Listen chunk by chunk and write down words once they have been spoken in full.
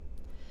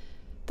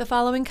The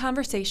following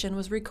conversation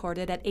was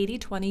recorded at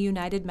 8020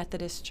 United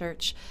Methodist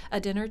Church, a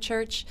dinner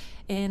church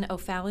in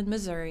O'Fallon,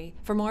 Missouri.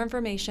 For more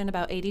information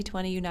about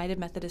 8020 United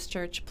Methodist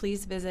Church,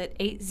 please visit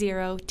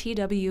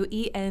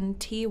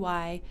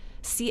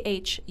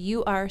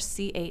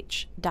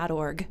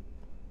 80TWENTYCHURCH.org.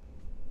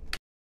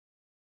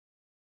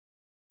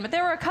 But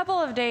there were a couple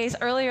of days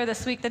earlier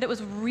this week that it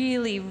was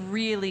really,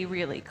 really,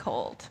 really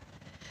cold.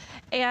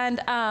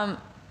 And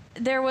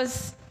there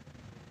was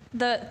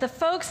the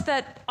folks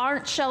that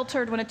aren't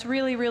sheltered when it's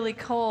really, really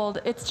cold,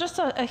 it's just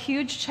a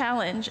huge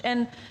challenge.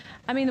 And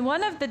I mean,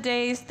 one of the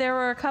days there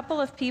were a couple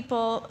of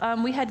people,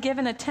 we had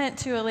given a tent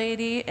to a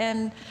lady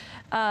and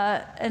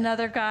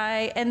another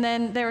guy, and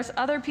then there was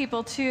other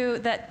people too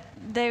that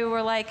they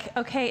were like,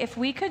 okay, if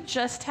we could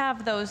just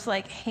have those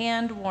like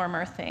hand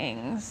warmer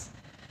things,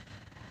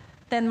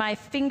 then my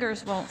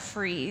fingers won't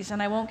freeze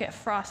and I won't get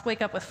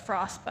wake up with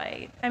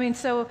frostbite. I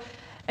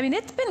mean,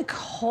 it's been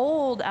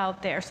cold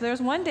out there. So there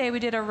was one day we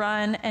did a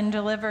run and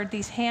delivered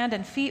these hand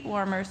and feet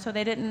warmers so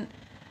they didn't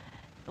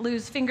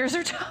lose fingers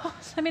or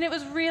toes. I mean, it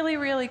was really,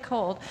 really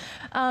cold.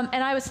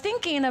 And I was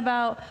thinking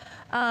about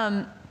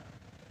the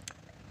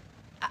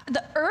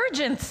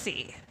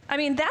urgency. I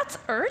mean, that's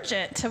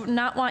urgent to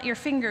not want your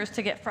fingers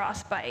to get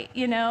frostbite,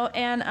 you know,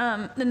 and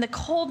then the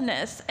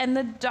coldness and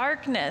the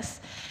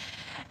darkness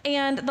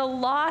and the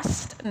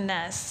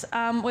lostness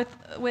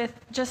with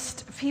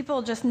just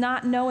people just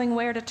not knowing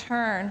where to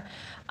turn.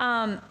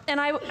 And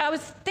I was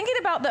thinking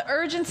about the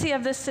urgency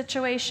of this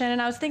situation, and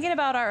I was thinking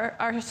about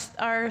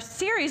our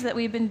series that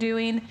we've been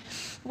doing,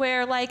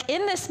 where like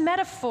in this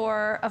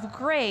metaphor of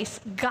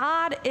grace,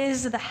 God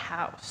is the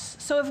house.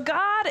 So if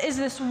God is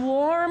this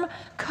warm,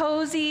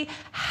 cozy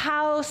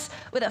house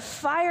with a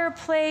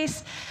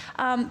fireplace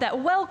that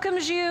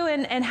welcomes you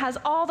and has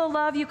all the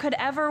love you could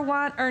ever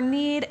want or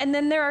need, and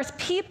then there are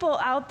people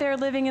out there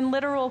living in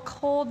literal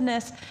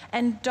coldness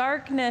and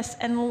darkness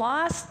and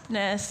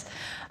lostness.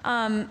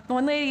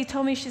 One lady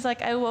told me, she's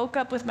like, I woke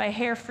up with my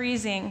hair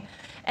freezing.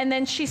 And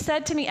then she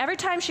said to me, every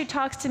time she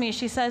talks to me,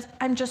 she says,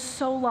 I'm just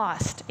so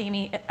lost,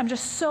 Amy. I'm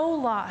just so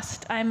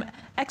lost. I'm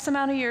X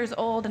amount of years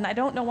old, and I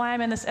don't know why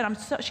I'm in this. And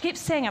she keeps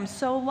saying, I'm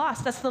so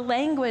lost. That's the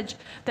language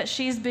that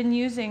she's been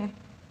using.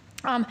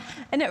 And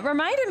it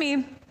reminded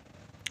me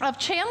of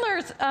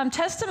Chandler's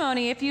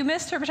testimony. If you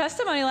missed her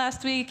testimony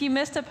last week, you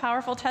missed a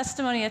powerful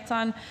testimony. It's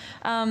on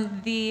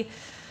the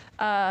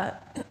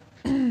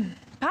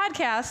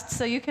podcast,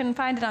 so you can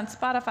find it on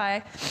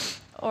Spotify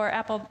or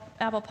Apple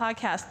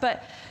Podcast.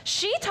 But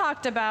she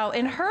talked about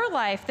in her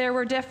life, there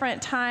were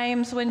different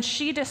times when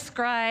she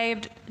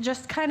described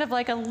just kind of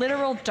like a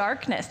literal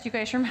darkness. You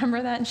guys remember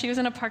that? And she was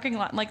in a parking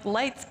lot and like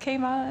lights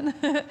came on.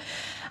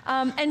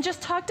 And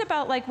just talked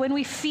about like when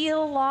we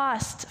feel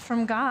lost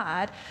from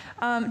God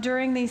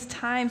during these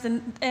times.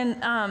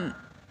 And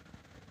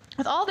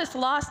with all this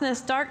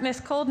lostness,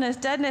 darkness, coldness,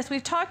 deadness,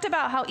 we've talked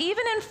about how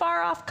even in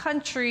far-off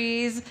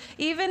countries,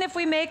 even if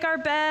we make our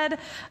bed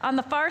on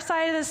the far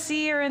side of the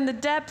sea or in the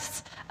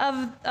depths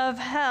of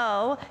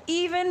hell,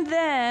 even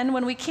then,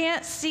 when we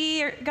can't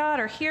see God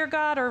or hear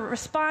God or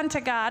respond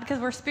to God because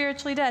we're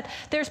spiritually dead,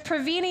 there's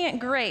prevenient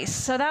grace.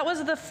 So that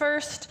was the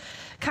first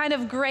kind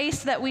of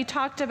grace that we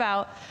talked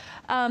about.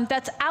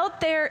 That's out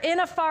there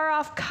in a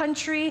far-off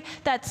country,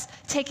 that's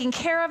taking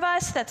care of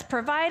us, that's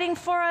providing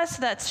for us,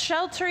 that's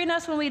sheltering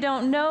us when we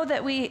don't know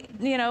that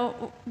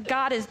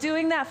God is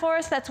doing that for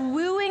us, that's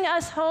wooing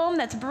us home,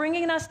 that's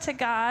bringing us to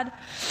God,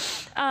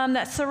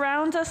 that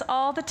surrounds us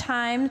all the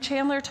time.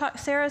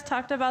 Sarah's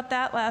talked about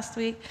that last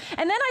week.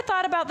 And then I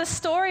thought about the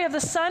story of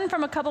the son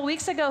from a couple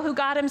weeks ago who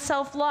got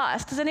himself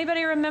lost. Does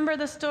anybody remember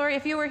the story?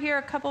 If you were here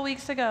a couple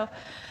weeks ago,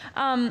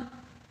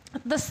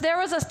 there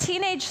was a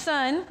teenage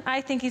son, I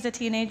think he's a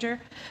teenager,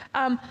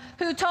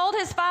 who told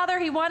his father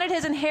he wanted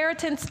his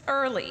inheritance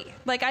early.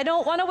 Like, I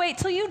don't want to wait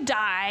till you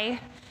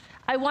die.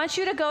 I want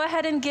you to go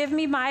ahead and give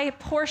me my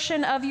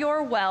portion of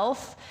your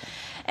wealth.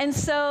 And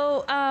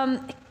so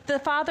the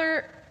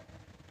father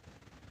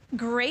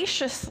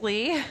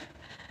graciously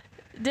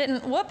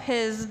didn't whoop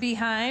his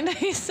behind.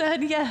 He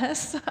said,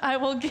 yes, I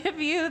will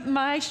give you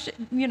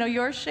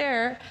your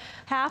share,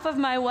 half of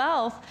my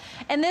wealth.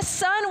 And this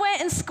son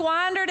went and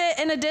squandered it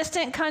in a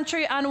distant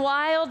country on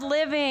wild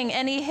living,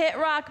 and he hit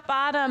rock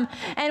bottom.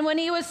 And when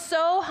he was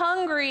so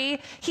hungry,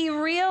 he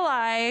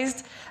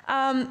realized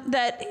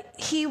that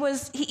he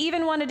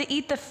even wanted to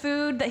eat the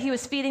food that he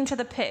was feeding to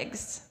the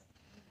pigs.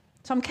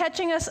 So I'm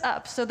catching us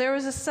up. So there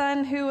was a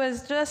son who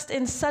was just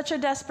in such a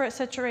desperate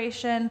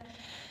situation.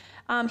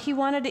 He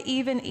wanted to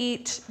even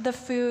eat the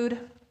food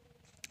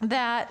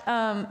that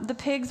the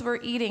pigs were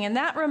eating. And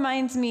that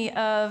reminds me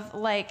of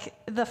like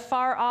the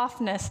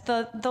far-offness,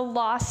 the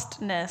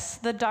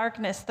lostness, the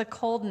darkness, the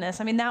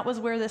coldness. I mean, that was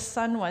where this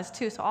son was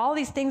too. So all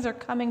these things are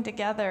coming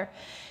together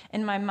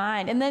in my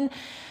mind. And then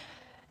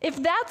if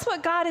that's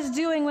what God is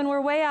doing when we're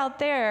way out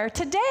there,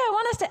 today I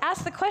want us to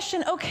ask the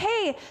question,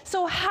 okay,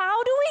 so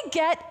how do we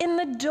get in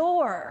the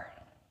door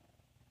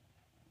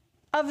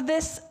of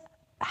this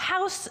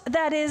house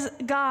that is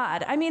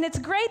God. I mean, it's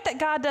great that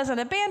God doesn't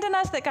abandon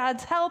us, that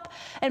God's help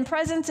and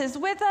presence is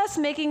with us,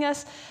 making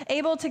us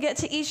able to get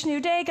to each new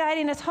day,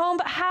 guiding us home.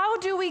 But how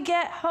do we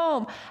get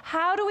home?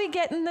 How do we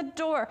get in the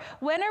door?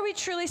 When are we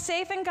truly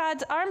safe in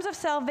God's arms of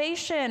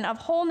salvation, of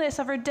wholeness,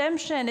 of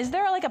redemption? Is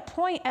there like a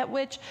point at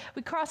which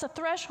we cross a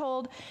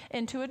threshold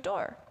into a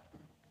door?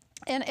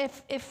 And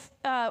if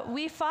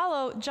we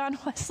follow John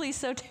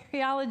Wesley's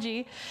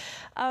soteriology,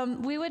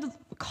 we would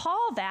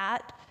call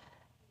that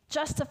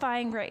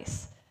justifying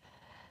grace.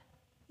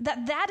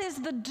 That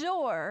is the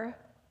door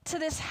to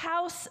this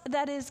house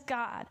that is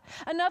God.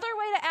 Another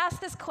way to ask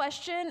this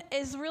question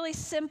is really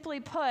simply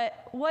put,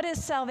 what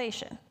is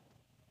salvation?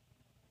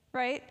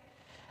 Right?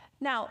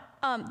 Now,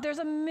 there's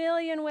a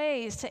million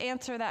ways to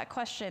answer that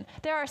question.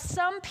 There are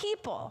some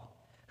people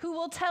who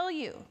will tell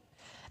you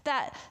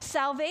that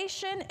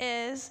salvation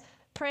is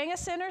praying a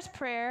sinner's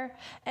prayer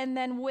and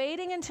then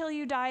waiting until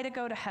you die to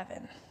go to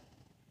heaven.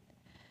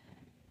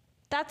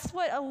 That's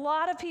what a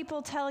lot of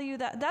people tell you.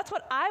 That's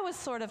what I was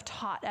sort of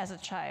taught as a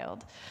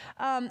child.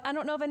 I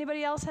don't know if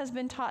anybody else has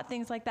been taught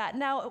things like that.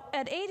 Now,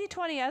 at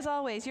 80-20, as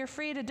always, you're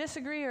free to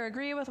disagree or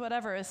agree with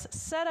whatever is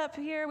set up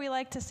here. We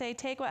like to say,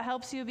 take what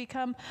helps you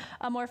become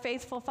a more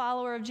faithful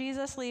follower of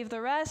Jesus, leave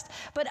the rest.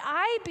 But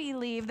I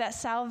believe that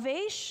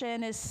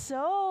salvation is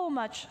so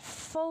much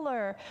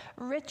fuller,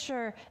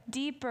 richer,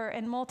 deeper,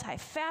 and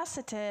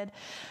multifaceted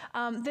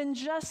than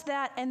just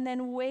that, and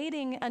then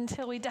waiting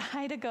until we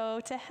die to go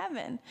to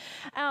heaven.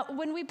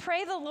 When we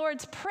pray the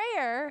Lord's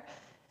Prayer,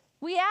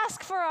 we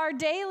ask for our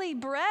daily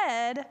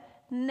bread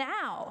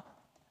now,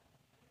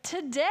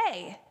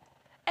 today.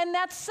 And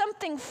that's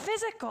something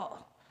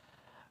physical,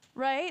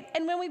 right?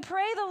 And when we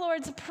pray the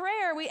Lord's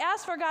Prayer, we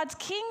ask for God's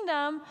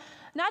kingdom,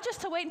 not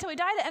just to wait until we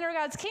die to enter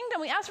God's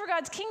kingdom. We ask for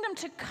God's kingdom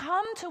to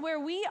come to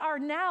where we are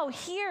now,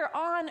 here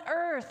on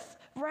earth,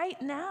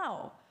 right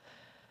now.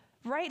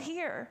 Right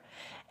here.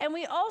 And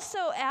we also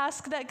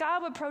ask that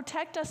God would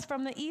protect us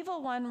from the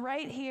evil one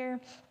right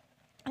here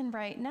and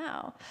right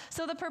now.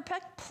 So the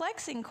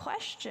perplexing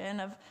question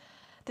of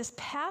this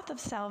path of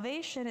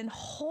salvation and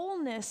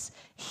wholeness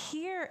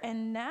here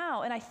and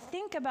now, and I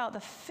think about the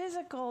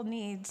physical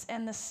needs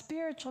and the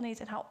spiritual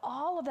needs and how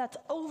all of that's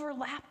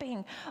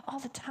overlapping all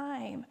the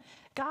time.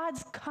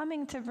 God's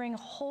coming to bring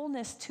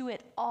wholeness to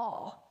it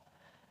all.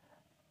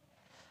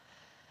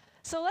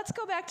 So let's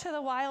go back to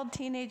the wild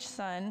teenage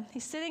son.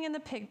 He's sitting in the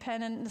pig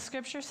pen, and the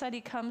scripture said he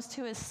comes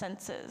to his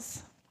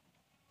senses.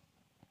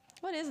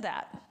 What is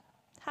that?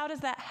 How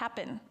does that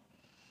happen?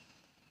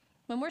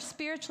 When we're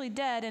spiritually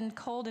dead and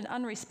cold and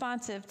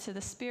unresponsive to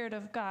the Spirit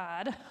of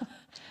God,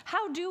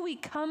 how do we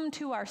come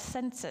to our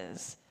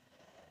senses?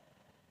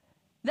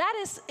 That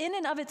is, in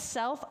and of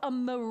itself, a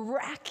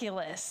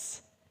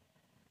miraculous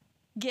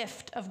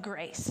gift of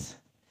grace.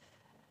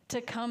 To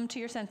come to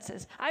your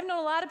senses. I've known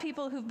a lot of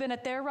people who've been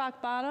at their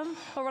rock bottom,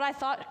 or what I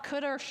thought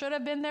could or should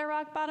have been their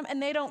rock bottom,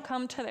 and they don't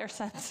come to their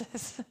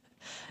senses.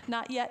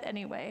 Not yet,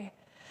 anyway.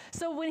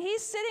 So when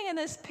he's sitting in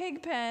this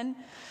pig pen,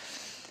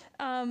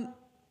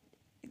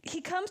 he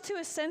comes to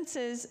his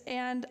senses,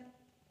 and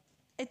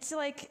it's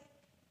like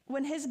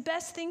when his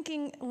best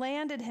thinking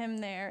landed him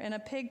there in a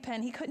pig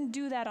pen, he couldn't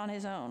do that on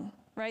his own.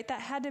 Right?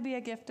 That had to be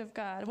a gift of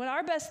God. When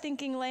our best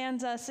thinking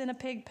lands us in a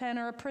pig pen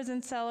or a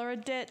prison cell or a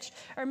ditch,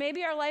 or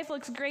maybe our life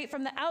looks great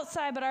from the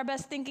outside, but our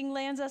best thinking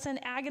lands us in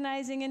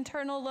agonizing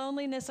internal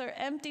loneliness or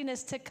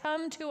emptiness, to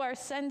come to our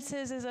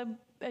senses is a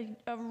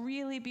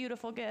really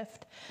beautiful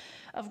gift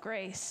of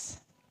grace.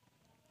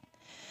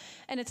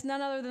 And it's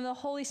none other than the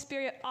Holy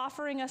Spirit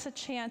offering us a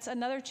chance,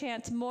 another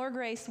chance, more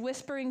grace,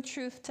 whispering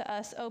truth to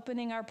us,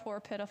 opening our poor,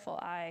 pitiful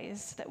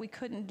eyes that we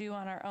couldn't do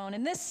on our own.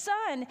 And this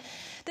son,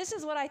 this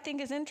is what I think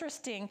is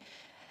interesting.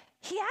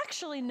 He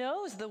actually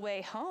knows the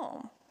way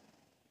home.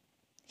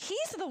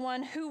 He's the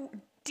one who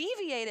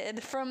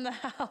deviated from the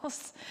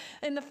house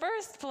in the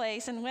first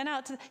place and went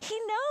out to, he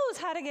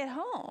knows how to get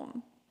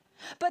home.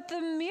 But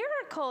the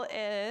miracle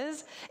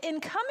is,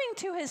 in coming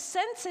to his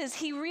senses,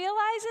 he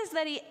realizes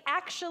that he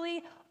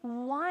actually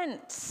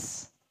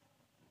wants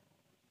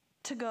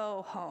to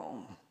go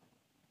home.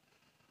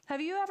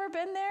 Have you ever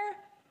been there?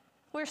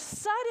 Where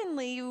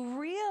suddenly you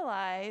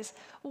realize,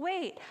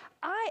 wait,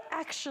 I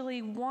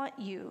actually want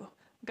you,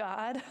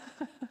 God.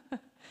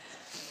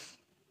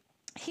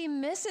 He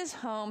misses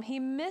home. He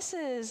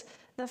misses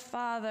the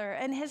Father.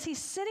 And as he's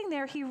sitting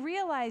there, he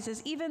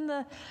realizes even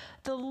the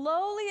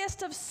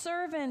lowliest of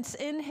servants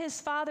in his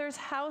Father's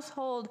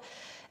household,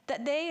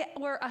 that they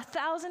were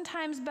 1,000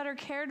 times better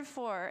cared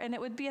for, and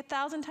it would be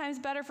 1,000 times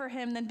better for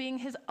him than being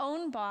his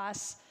own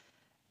boss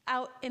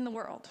out in the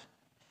world.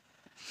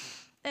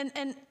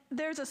 And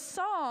there's a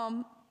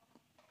psalm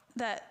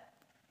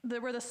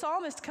where the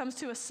psalmist comes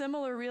to a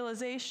similar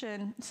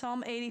realization,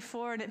 Psalm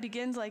 84, and it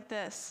begins like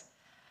this: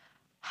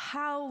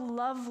 "How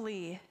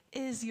lovely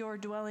is your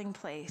dwelling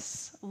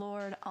place,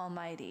 Lord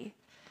Almighty.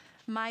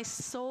 My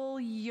soul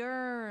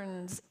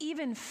yearns,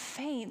 even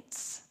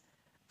faints,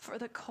 for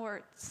the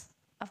courts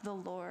of the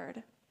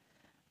Lord.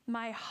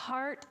 My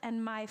heart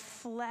and my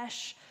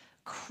flesh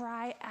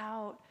cry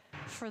out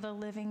for the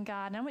living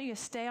God. And I want you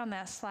to stay on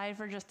that slide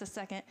for just a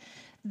second.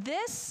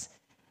 This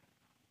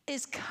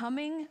is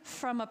coming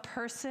from a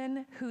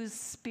person who's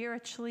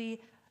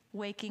spiritually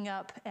waking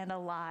up and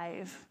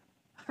alive,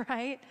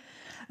 right?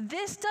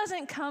 This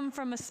doesn't come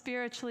from a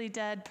spiritually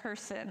dead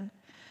person.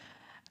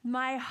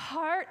 My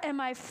heart and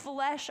my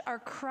flesh are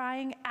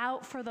crying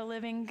out for the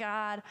living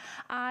God.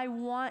 I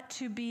want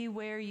to be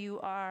where you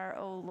are,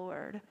 O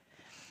Lord.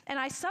 And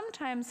I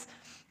sometimes,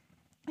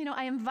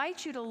 I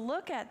invite you to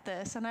look at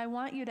this, and I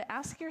want you to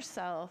ask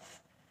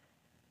yourself,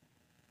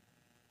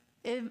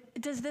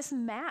 does this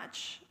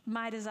match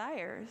my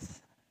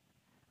desires?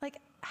 Like,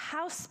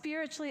 how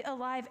spiritually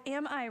alive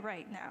am I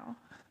right now?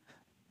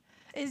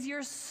 Is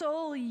your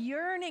soul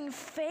yearning,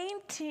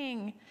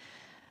 fainting,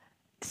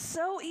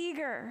 so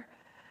eager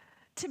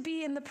to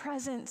be in the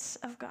presence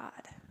of God?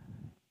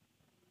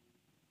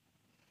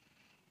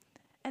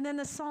 And then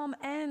the psalm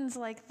ends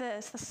like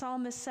this. The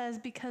psalmist says,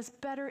 because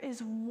better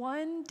is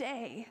one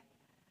day,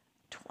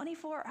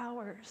 24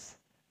 hours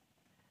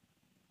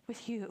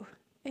with you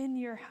in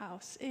your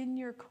house, in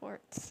your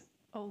courts,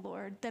 O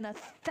Lord, than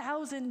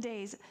 1,000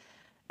 days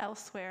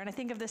elsewhere. And I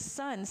think of the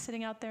sun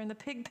sitting out there in the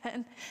pig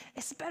pen.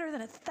 It's better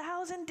than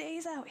 1,000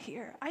 days out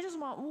here. I just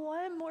want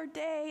one more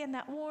day in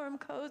that warm,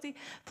 cozy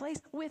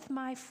place with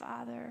my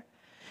Father.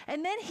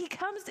 And then he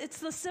comes, it's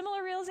the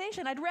similar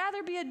realization. I'd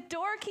rather be a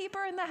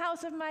doorkeeper in the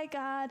house of my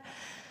God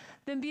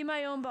than be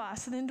my own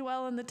boss and then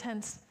dwell in the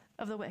tents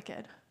of the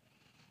wicked,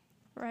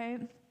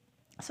 right?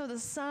 So the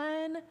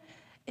son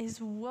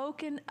is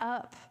woken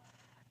up.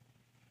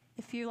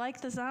 If you like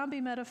the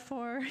zombie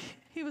metaphor,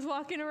 he was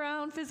walking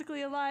around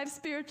physically alive,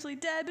 spiritually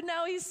dead, but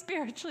now he's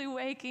spiritually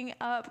waking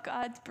up.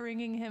 God's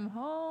bringing him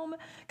home.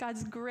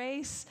 God's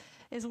grace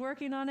is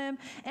working on him.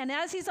 And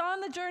as he's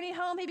on the journey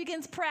home, he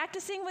begins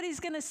practicing what he's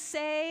going to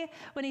say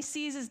when he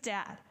sees his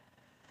dad.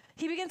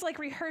 He begins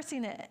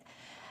rehearsing it.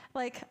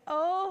 Like,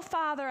 oh,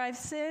 Father, I've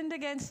sinned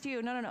against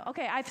you. No.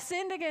 Okay, I've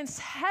sinned against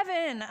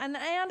heaven, and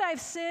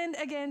I've sinned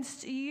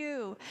against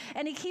you.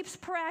 And he keeps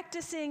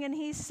practicing, and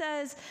he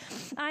says,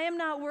 I am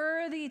not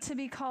worthy to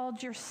be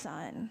called your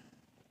son.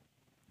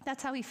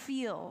 That's how he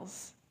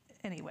feels,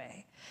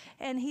 anyway.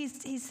 And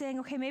he's saying,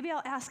 okay, maybe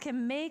I'll ask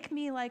him, make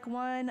me like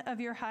one of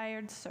your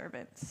hired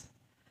servants.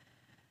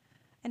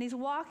 And he's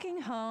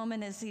walking home,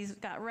 and he's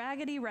got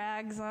raggedy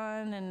rags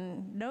on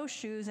and no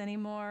shoes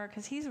anymore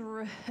because he's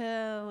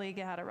really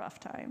got a rough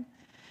time.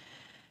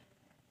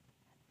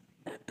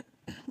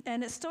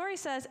 And the story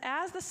says,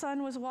 as the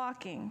son was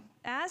walking,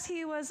 as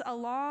he was a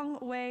long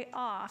way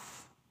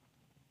off,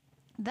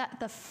 that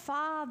the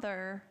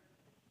father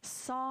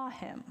saw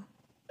him.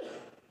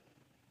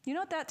 You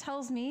know what that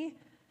tells me?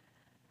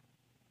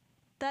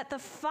 That the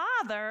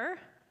father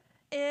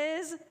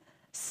is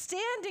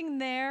standing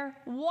there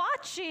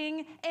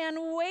watching and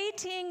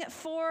waiting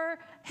for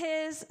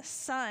his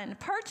son,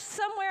 perched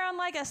somewhere on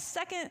a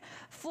second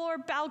floor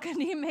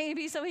balcony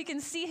maybe so he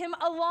can see him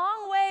a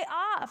long way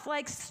off,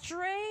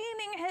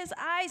 straining his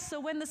eyes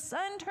so when the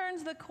son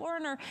turns the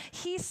corner,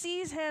 he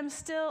sees him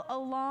still a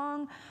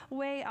long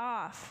way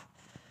off.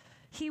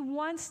 He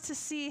wants to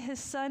see his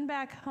son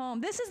back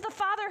home. This is the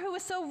father who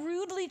was so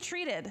rudely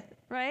treated,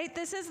 right?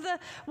 This is the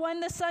one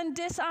the son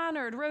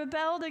dishonored,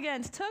 rebelled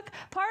against, took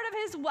part of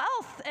his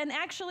wealth and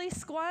actually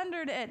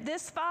squandered it.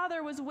 This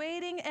father was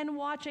waiting and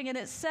watching, and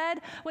it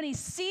said when he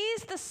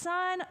sees the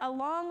son a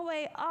long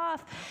way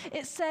off,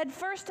 it said,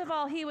 first of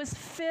all, he was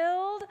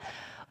filled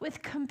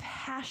with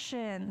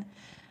compassion.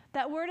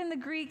 That word in the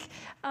Greek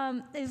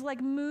is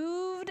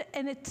moved,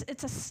 and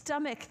it's a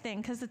stomach thing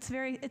because it's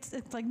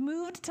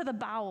moved to the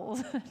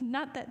bowels.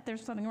 Not that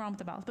there's something wrong with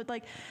the bowels, but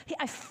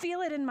I feel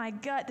it in my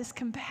gut, this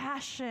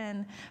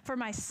compassion for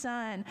my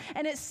son.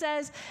 And it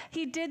says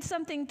he did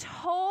something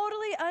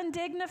totally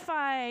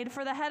undignified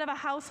for the head of a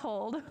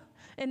household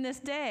in this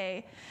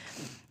day.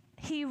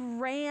 He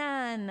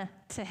ran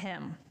to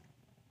him.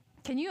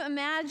 Can you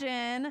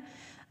imagine,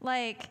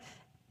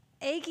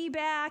 achy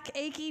back,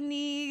 achy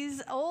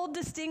knees, old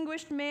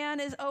distinguished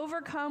man is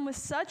overcome with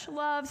such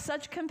love,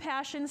 such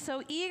compassion,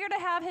 so eager to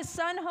have his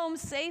son home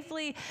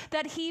safely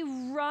that he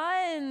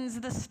runs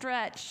the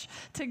stretch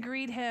to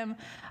greet him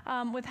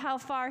with how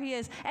far he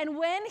is. And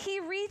when he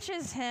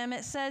reaches him,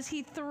 it says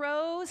he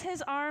throws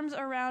his arms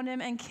around him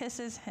and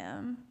kisses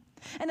him.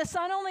 And the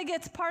son only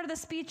gets part of the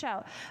speech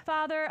out.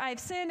 Father, I've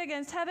sinned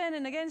against heaven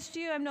and against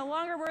you. I'm no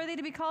longer worthy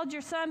to be called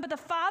your son. But the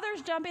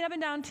father's jumping up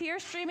and down,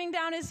 tears streaming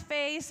down his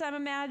face, I'm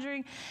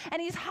imagining.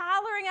 And he's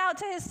hollering out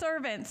to his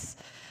servants,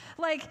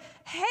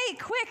 hey,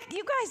 quick,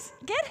 you guys,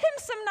 get him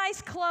some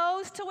nice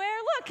clothes to wear.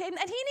 Look, and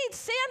he needs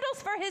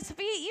sandals for his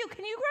feet.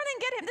 Can you run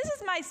and get him? This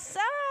is my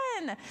son.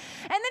 And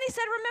then he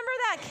said, remember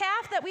that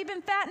calf that we've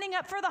been fattening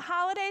up for the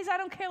holidays? I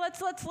don't care. Let's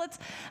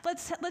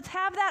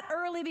have that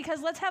early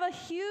because let's have a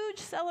huge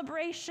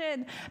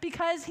celebration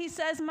because he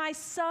says, my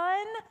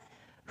son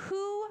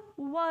who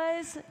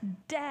was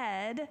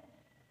dead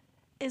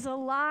is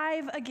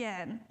alive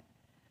again.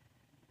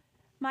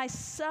 My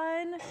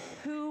son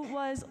who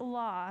was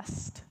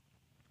lost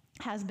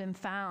has been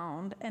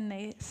found, and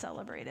they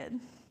celebrated.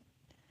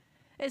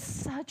 It's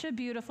such a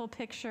beautiful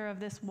picture of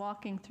this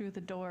walking through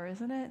the door,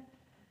 isn't it?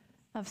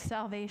 Of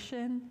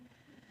salvation.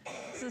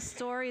 It's a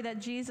story that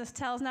Jesus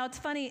tells. Now, it's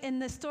funny, in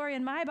the story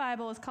in my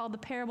Bible, it's called the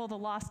parable of the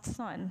lost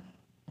son.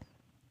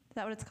 Is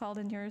that what it's called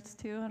in yours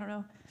too? I don't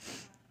know.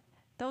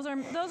 Those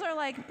are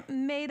like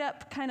made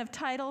up kind of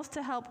titles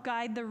to help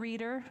guide the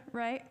reader,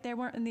 right? They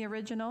weren't in the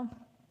original.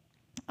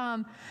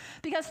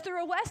 Because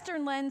through a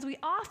Western lens, we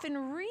often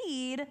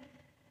read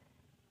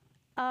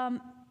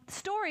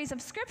stories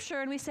of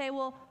Scripture and we say,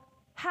 well,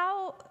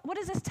 what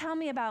does this tell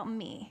me about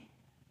me,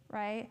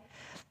 right?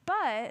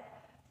 But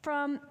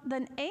from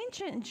the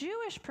ancient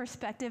Jewish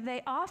perspective,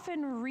 they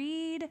often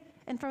read,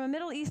 and from a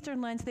Middle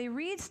Eastern lens, they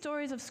read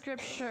stories of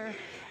Scripture,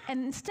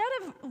 and instead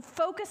of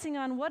focusing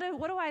on what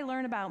do I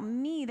learn about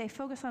me, they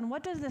focus on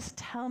what does this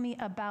tell me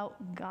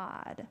about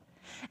God.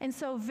 And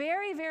so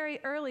very, very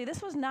early,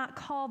 this was not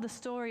called the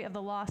story of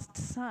the lost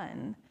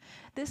son.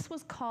 This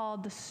was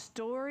called the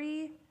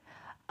story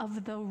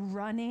of the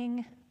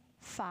running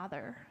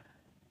father.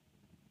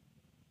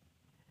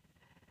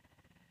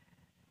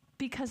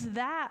 Because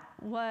that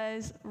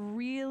was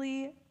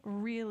really,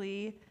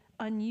 really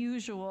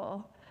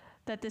unusual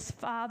that this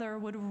father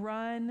would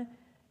run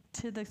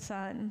to the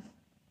son.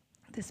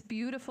 This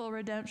beautiful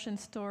redemption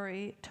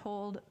story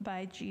told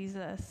by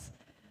Jesus.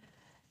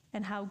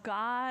 And how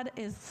God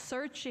is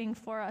searching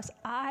for us.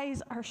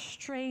 Eyes are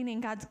straining.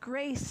 God's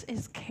grace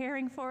is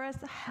caring for us,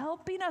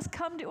 helping us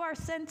come to our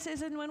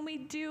senses. And when we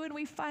do, and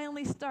we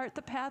finally start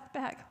the path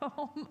back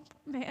home,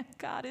 man,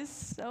 God is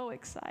so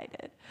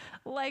excited.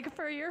 Like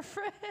for your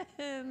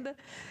friend.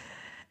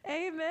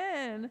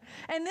 Amen.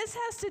 And this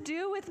has to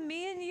do with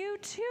me and you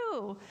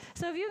too.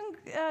 So if you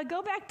can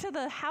go back to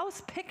the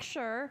house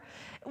picture,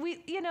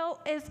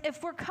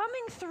 if we're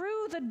coming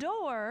through the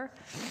door,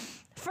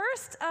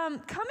 first,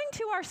 coming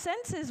to our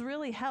senses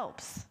really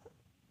helps.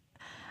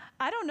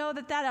 I don't know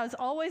that was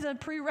always a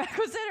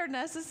prerequisite or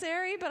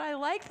necessary, but I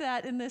like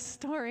that in this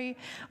story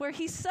where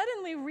he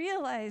suddenly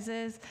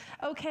realizes,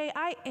 okay,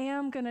 I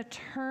am going to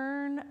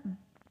turn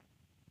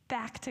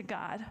back to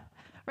God.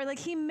 Right? Like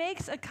he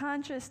makes a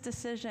conscious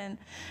decision.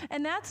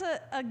 And that's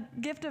a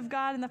gift of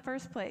God in the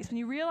first place. When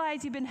you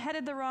realize you've been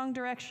headed the wrong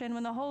direction,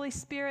 when the Holy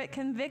Spirit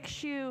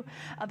convicts you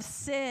of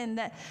sin,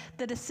 that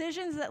the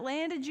decisions that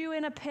landed you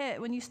in a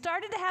pit, when you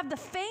started to have the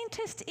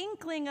faintest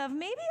inkling of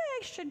maybe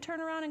I should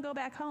turn around and go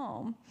back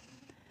home.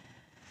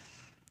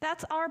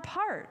 That's our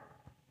part.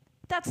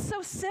 That's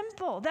so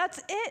simple.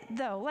 That's it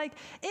though. Like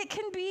it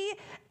can be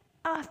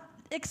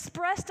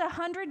expressed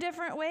 100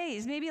 different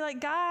ways. Maybe like,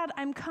 God,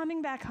 I'm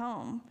coming back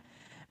home.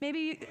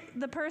 Maybe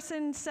the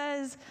person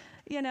says,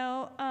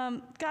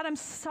 God, I'm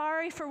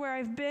sorry for where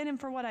I've been and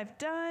for what I've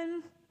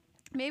done.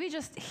 Maybe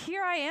just,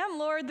 here I am,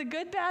 Lord, the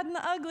good, bad, and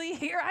the ugly.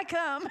 Here I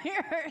come.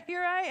 Here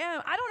I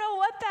am. I don't know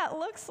what that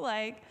looks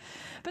like.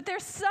 But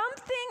there's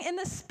something in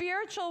the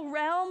spiritual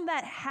realm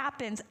that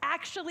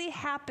actually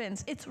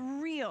happens. It's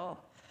real.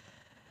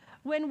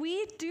 When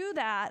we do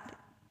that,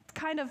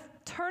 kind of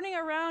turning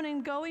around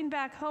and going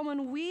back home,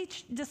 and we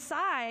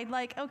decide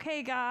like,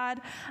 okay,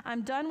 God,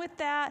 I'm done with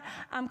that.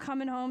 I'm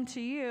coming home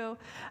to you.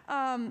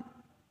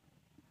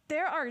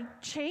 There are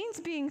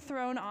chains being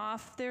thrown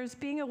off. There's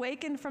being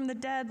awakened from the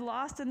dead,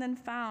 lost and then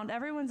found.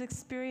 Everyone's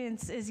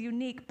experience is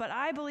unique, but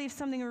I believe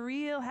something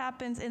real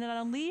happens and it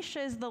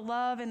unleashes the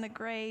love and the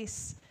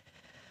grace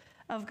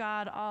of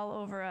God all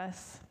over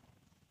us.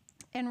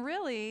 And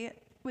really,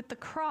 with the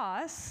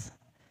cross,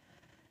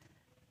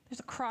 there's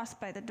a cross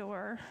by the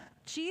door.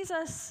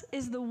 Jesus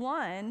is the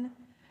one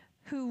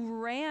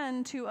who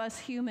ran to us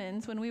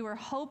humans when we were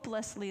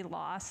hopelessly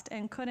lost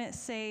and couldn't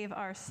save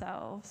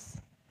ourselves.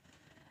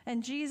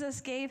 And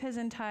Jesus gave his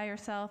entire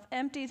self,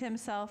 emptied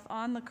himself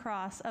on the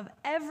cross of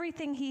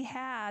everything he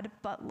had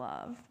but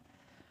love.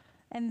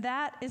 And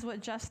that is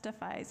what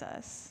justifies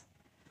us.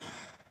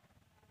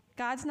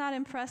 God's not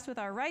impressed with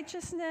our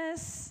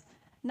righteousness,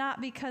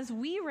 not because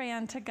we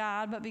ran to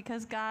God, but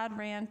because God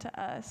ran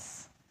to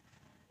us.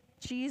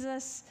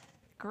 Jesus,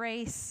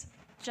 grace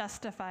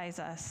justifies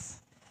us.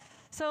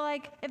 So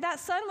like, if that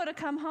son would have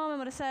come home and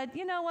would have said,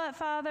 you know what,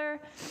 Father,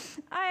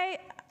 I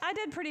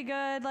did pretty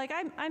good. Like,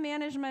 I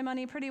managed my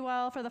money pretty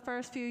well for the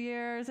first few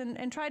years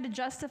and tried to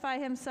justify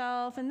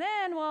himself. And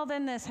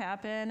then this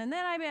happened. And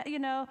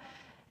then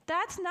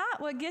that's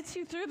not what gets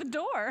you through the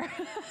door.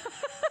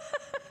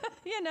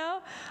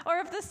 Or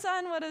if the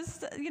son would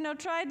have,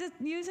 tried to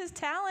use his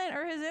talent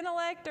or his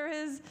intellect or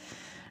his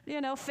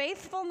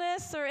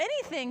faithfulness or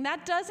anything,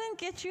 that doesn't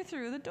get you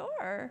through the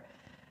door.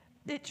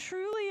 It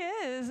truly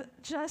is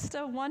just a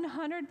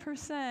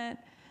 100%.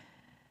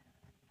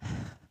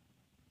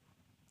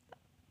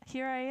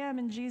 Here I am,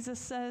 and Jesus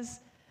says,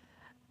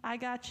 I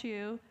got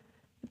you,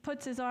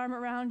 puts his arm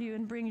around you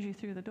and brings you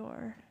through the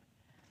door.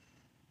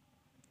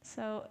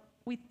 So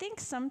we think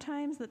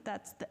sometimes that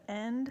that's the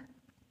end,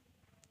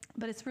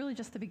 but it's really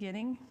just the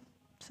beginning.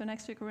 So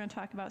next week we're going to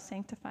talk about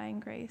sanctifying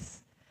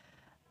grace.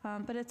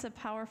 But it's a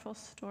powerful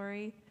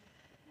story.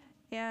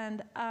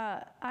 And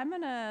I'm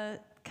going to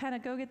kind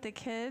of go get the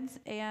kids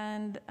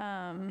and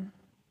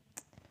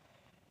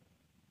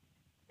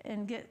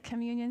and get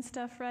communion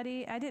stuff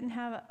ready. I didn't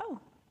have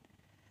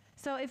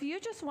so if you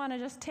just want to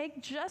just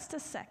take just a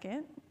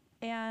second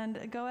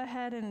and go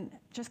ahead and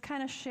just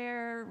kind of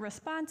share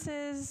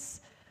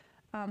responses,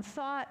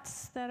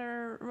 thoughts that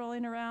are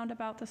rolling around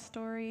about the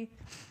story,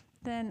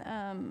 then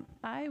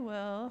I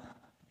will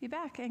be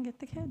back and get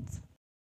the kids.